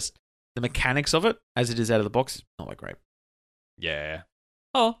 It's just the mechanics of it, as it is out of the box, is not that great. Yeah.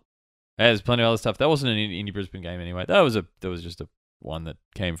 Oh, there's plenty of other stuff. That wasn't an Indie Brisbane game anyway. That was just a one that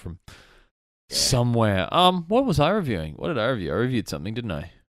came from somewhere. What was I reviewing? What did I review? I reviewed something, didn't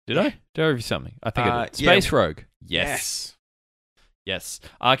I? Did I review something? I think I did. Space Rogue. Yes.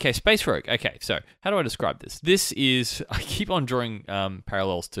 Okay, Space Rogue. Okay, so how do I describe this? This is, I keep on drawing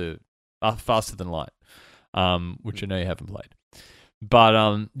parallels to Faster Than Light, which I know you haven't played.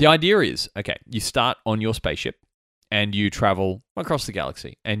 But the idea is, okay, you start on your spaceship and you travel across the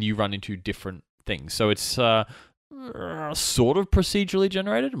galaxy and you run into different things. So it's sort of procedurally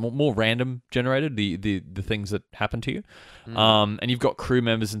generated, more random generated, the things that happen to you. And you've got crew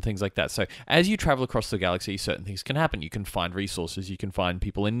members and things like that. So as you travel across the galaxy, certain things can happen. You can find resources. You can find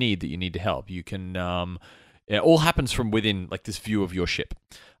people in need that you need to help. You can... it all happens from within like this view of your ship.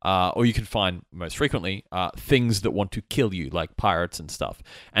 Or you can find, most frequently, things that want to kill you, like pirates and stuff.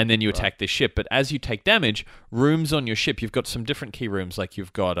 And then you attack this ship. But as you take damage, rooms on your ship, you've got some different key rooms. Like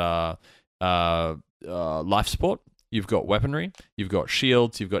you've got life support, you've got weaponry, you've got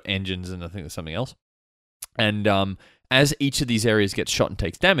shields, you've got engines, and I think there's something else. And as each of these areas gets shot and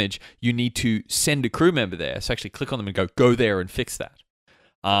takes damage, you need to send a crew member there. So actually click on them and go there and fix that.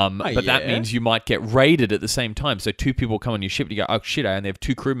 But that means you might get raided at the same time. So 2 people come on your ship and you go, oh shit, and they have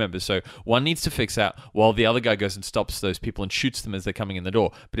 2 crew members. So one needs to fix that while the other guy goes and stops those people and shoots them as they're coming in the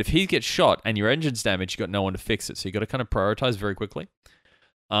door. But if he gets shot and your engine's damaged, you've got no one to fix it. So you've got to kind of prioritize very quickly.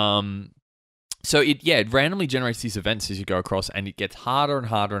 So it randomly generates these events as you go across, and it gets harder and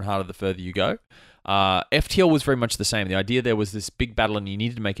harder and harder the further you go. FTL was very much the same. The idea there was this big battle, and you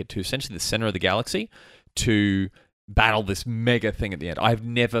needed to make it to essentially the center of the galaxy to battle this mega thing at the end. I've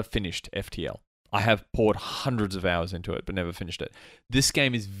never finished FTL. I have poured hundreds of hours into it, but never finished it. This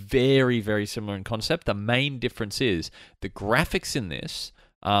game is very, very similar in concept. The main difference is the graphics in this.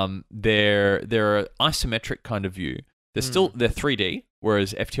 They're isometric kind of view. They're 3D,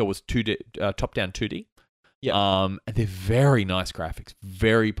 whereas FTL was 2D, top-down 2D. Yeah. And they're very nice graphics,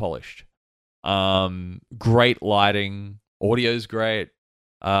 very polished. Great lighting, audio's great.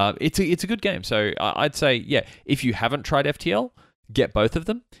 It's a good game. So I'd say, yeah, if you haven't tried FTL, get both of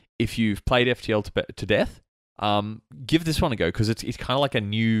them. If you've played FTL to death, give this one a go, because it's kind of like a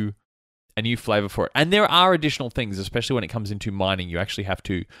new flavor for it. And there are additional things, especially when it comes into mining. You actually have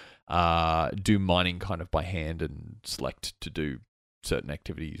to do mining kind of by hand and select to do certain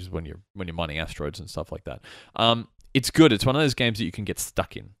activities when you're mining asteroids and stuff like that. It's good. It's one of those games that you can get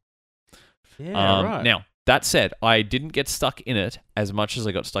stuck in. Yeah, right. Now, that said, I didn't get stuck in it as much as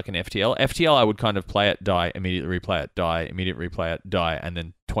I got stuck in FTL. FTL, I would kind of play it, die, immediately replay it, die, immediately replay it, die, and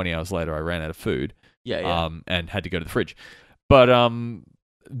then 20 hours later I ran out of food. Yeah. And had to go to the fridge. But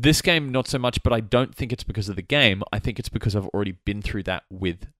this game, not so much, but I don't think it's because of the game. I think it's because I've already been through that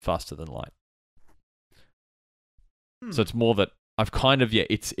with Faster Than Light. So it's more that I've kind of,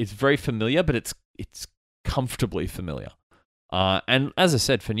 it's very familiar, but it's comfortably familiar. And as I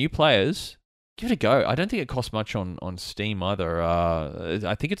said, for new players, give it a go. I don't think it costs much on Steam either.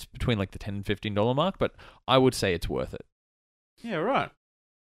 I think it's between like the $10 and $15 mark, but I would say it's worth it. Yeah, right.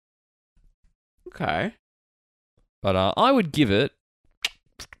 Okay. But I would give it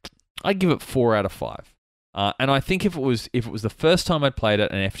 4 out of 5. And I think if it was the first time I'd played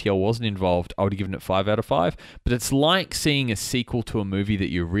it and FTL wasn't involved, I would have given it 5 out of 5. But it's like seeing a sequel to a movie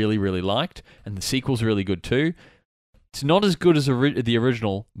that you really, really liked, and the sequel's really good too. It's not as good as the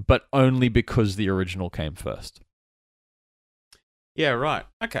original, but only because the original came first. Yeah, right.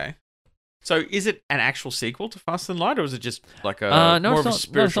 Okay. So is it an actual sequel to Fast and Light, or is it just like a more of a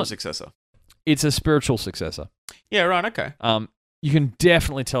spiritual successor? It's a spiritual successor. Yeah, right. Okay. You can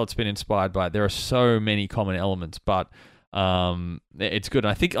definitely tell it's been inspired by it. There are so many common elements, but it's good.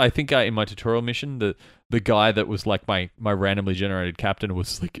 And I think in my tutorial mission, the guy that was like my randomly generated captain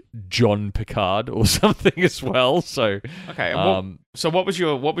was like John Picard or something as well. So okay. What was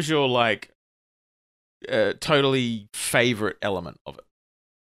your like totally favorite element of it?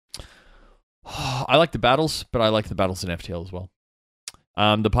 I like the battles, but I like the battles in FTL as well.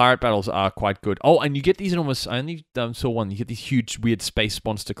 The pirate battles are quite good. Oh, and you get these enormous... I only saw one. You get these huge, weird space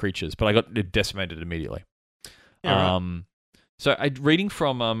monster creatures, but I got decimated immediately. Yeah, right. So reading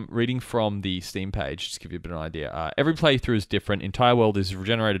from the Steam page, just to give you a bit of an idea. Every playthrough is different. Entire world is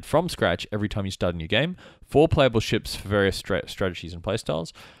regenerated from scratch every time you start a new game. 4 playable ships for various strategies and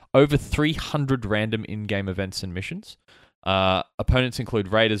playstyles. Over 300 random in-game events and missions. Opponents include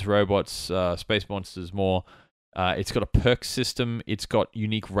raiders, robots, space monsters, more. It's got a perk system. It's got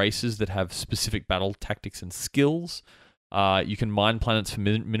unique races that have specific battle tactics and skills. You can mine planets for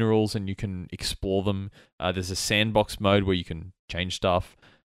minerals and you can explore them. There's a sandbox mode where you can change stuff.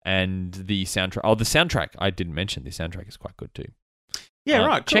 And the soundtrack... Oh, the soundtrack. I didn't mention. The soundtrack is quite good too. Yeah,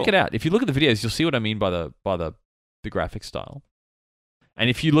 right. Cool. Check it out. If you look at the videos, you'll see what I mean by the graphic style. And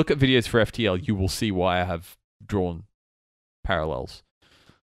if you look at videos for FTL, you will see why I have drawn parallels.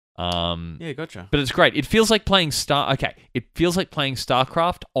 Yeah, gotcha. But it's great. It feels like playing It feels like playing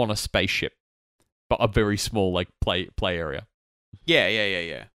StarCraft on a spaceship, but a very small like play area.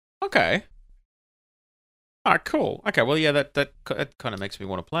 Yeah. Okay. All right, cool. Okay, well, yeah, that kind of makes me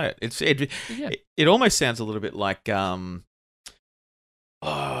want to play it. It almost sounds a little bit like Doom.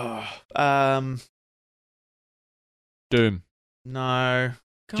 No.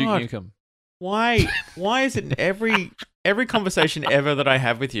 God. Duke Nukem. Why is it in every conversation ever that I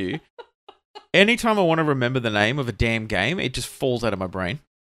have with you, anytime I want to remember the name of a damn game, it just falls out of my brain?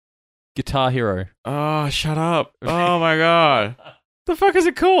 Guitar Hero. Oh, shut up. Oh my god. The fuck is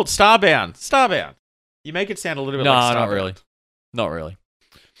it called? Starbound. You make it sound a little bit like Starbound. Not really.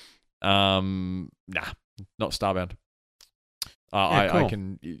 Nah, not Starbound. I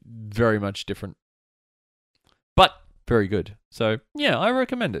can very much different. But very good. So yeah, I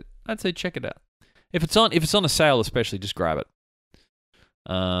recommend it. I'd say check it out. If it's on a sale, especially, just grab it.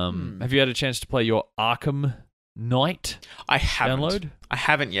 Have you had a chance to play your Arkham Knight? I haven't. Download? I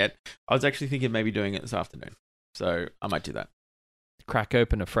haven't yet. I was actually thinking of maybe doing it this afternoon, so I might do that. Crack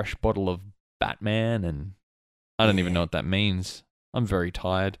open a fresh bottle of Batman, and I don't even know what that means. I'm very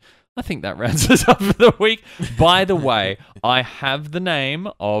tired. I think that rounds us up for the week. By the way, I have the name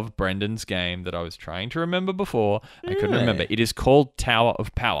of Brendan's game that I was trying to remember before. I couldn't remember. It is called Tower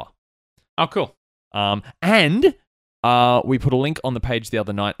of Power. Oh, cool. And we put a link on the page the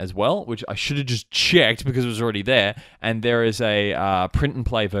other night as well, which I should have just checked because it was already there. And there is a print and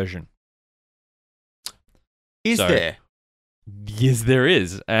play version. Is there? Yes, there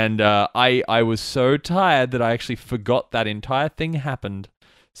is. And I was so tired that I actually forgot that entire thing happened.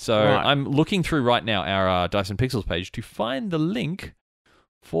 So I'm looking through right now our Dyson Pixels page to find the link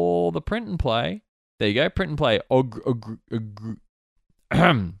for the print and play. There you go, print and play.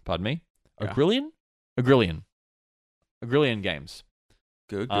 Pardon me. Yeah. Agrillion Games.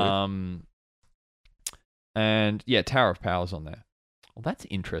 Good. And yeah, Tower of Power's on there. Well, that's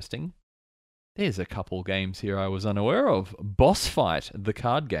interesting. There's a couple games here I was unaware of. Boss Fight, the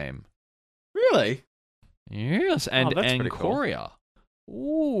card game. Really? Yes, and that's pretty Ancoria. cool.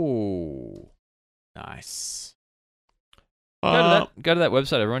 Ooh. Nice. Go to that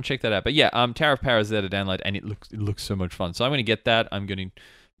website, everyone. Check that out. But yeah, Tower of Power is there to download, and it looks so much fun. So I'm going to get that. I'm going to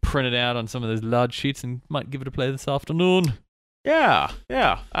print it out on some of those large sheets and might give it a play this afternoon. Yeah.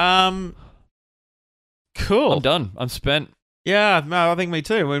 Cool. I'm done. I'm spent. Yeah, no, I think me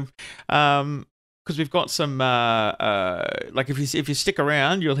too. Because we've got some like if you stick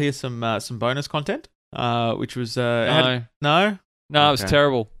around, you'll hear some bonus content. Which was no. No, it was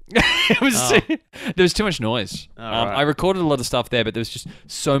terrible. It was there was too much noise. Right. I recorded a lot of stuff there, but there was just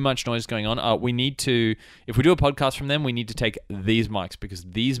so much noise going on. We need to, if we do a podcast from them, we need to take these mics because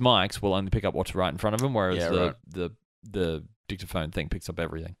these mics will only pick up what's right in front of them, whereas the dictaphone thing picks up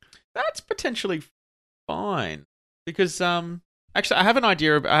everything. That's potentially fine because actually I have an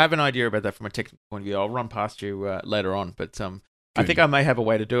idea about that from a technical point of view. I'll run past you later on, but I think I may have a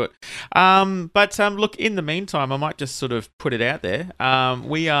way to do it. But look, in the meantime, I might just sort of put it out there.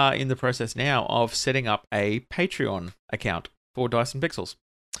 We are in the process now of setting up a Patreon account for Dice and Pixels.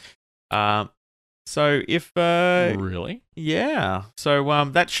 So if really, yeah, so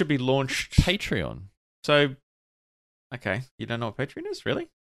that should be launched. Patreon. So, okay, you don't know what Patreon is, really?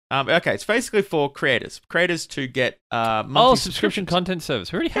 Okay, it's basically for creators to get monthly subscription content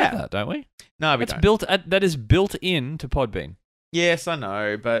service. We already have that, don't we? No, we don't. That is built into Podbean. Yes, I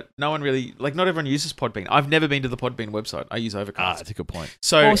know, but no one really, not everyone uses Podbean. I've never been to the Podbean website. I use Overcast. That's a good point.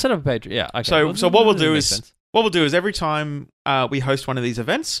 So we'll set up a page. Yeah. Okay. So what we'll do is every time we host one of these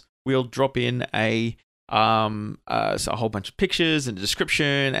events, we'll drop in a whole bunch of pictures and a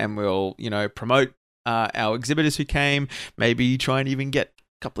description, and we'll promote our exhibitors who came. Maybe try and even get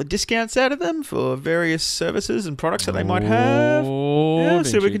couple of discounts out of them for various services and products that they might have. Yeah,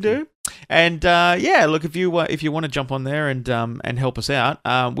 see what we can do. And look, if you want to jump on there and help us out,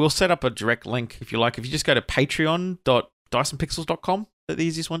 we'll set up a direct link if you like. If you just go to patreon.diceandpixels.com, that's the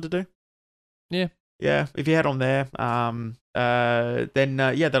easiest one to do. Yeah. Yeah, if you head on there, then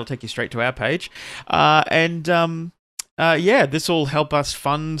that'll take you straight to our page. This will help us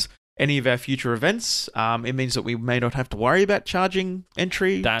fund any of our future events. It means that we may not have to worry about charging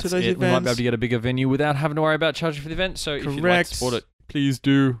entry to those events. We might be able to get a bigger venue without having to worry about charging for the event. So if you'd like to support it, please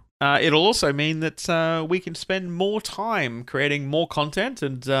do. It'll also mean that we can spend more time creating more content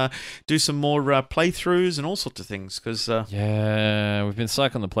and do some more playthroughs and all sorts of things. Because we've been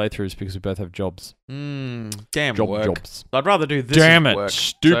psyched on the playthroughs because we both have jobs. Damn work. Jobs. I'd rather do this. Damn it! Work.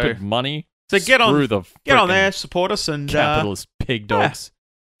 Stupid money. So get on there, support us, and capitalist pig dogs.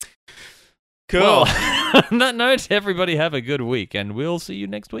 Cool. Well, on that note, everybody have a good week, and we'll see you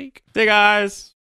next week. See you guys.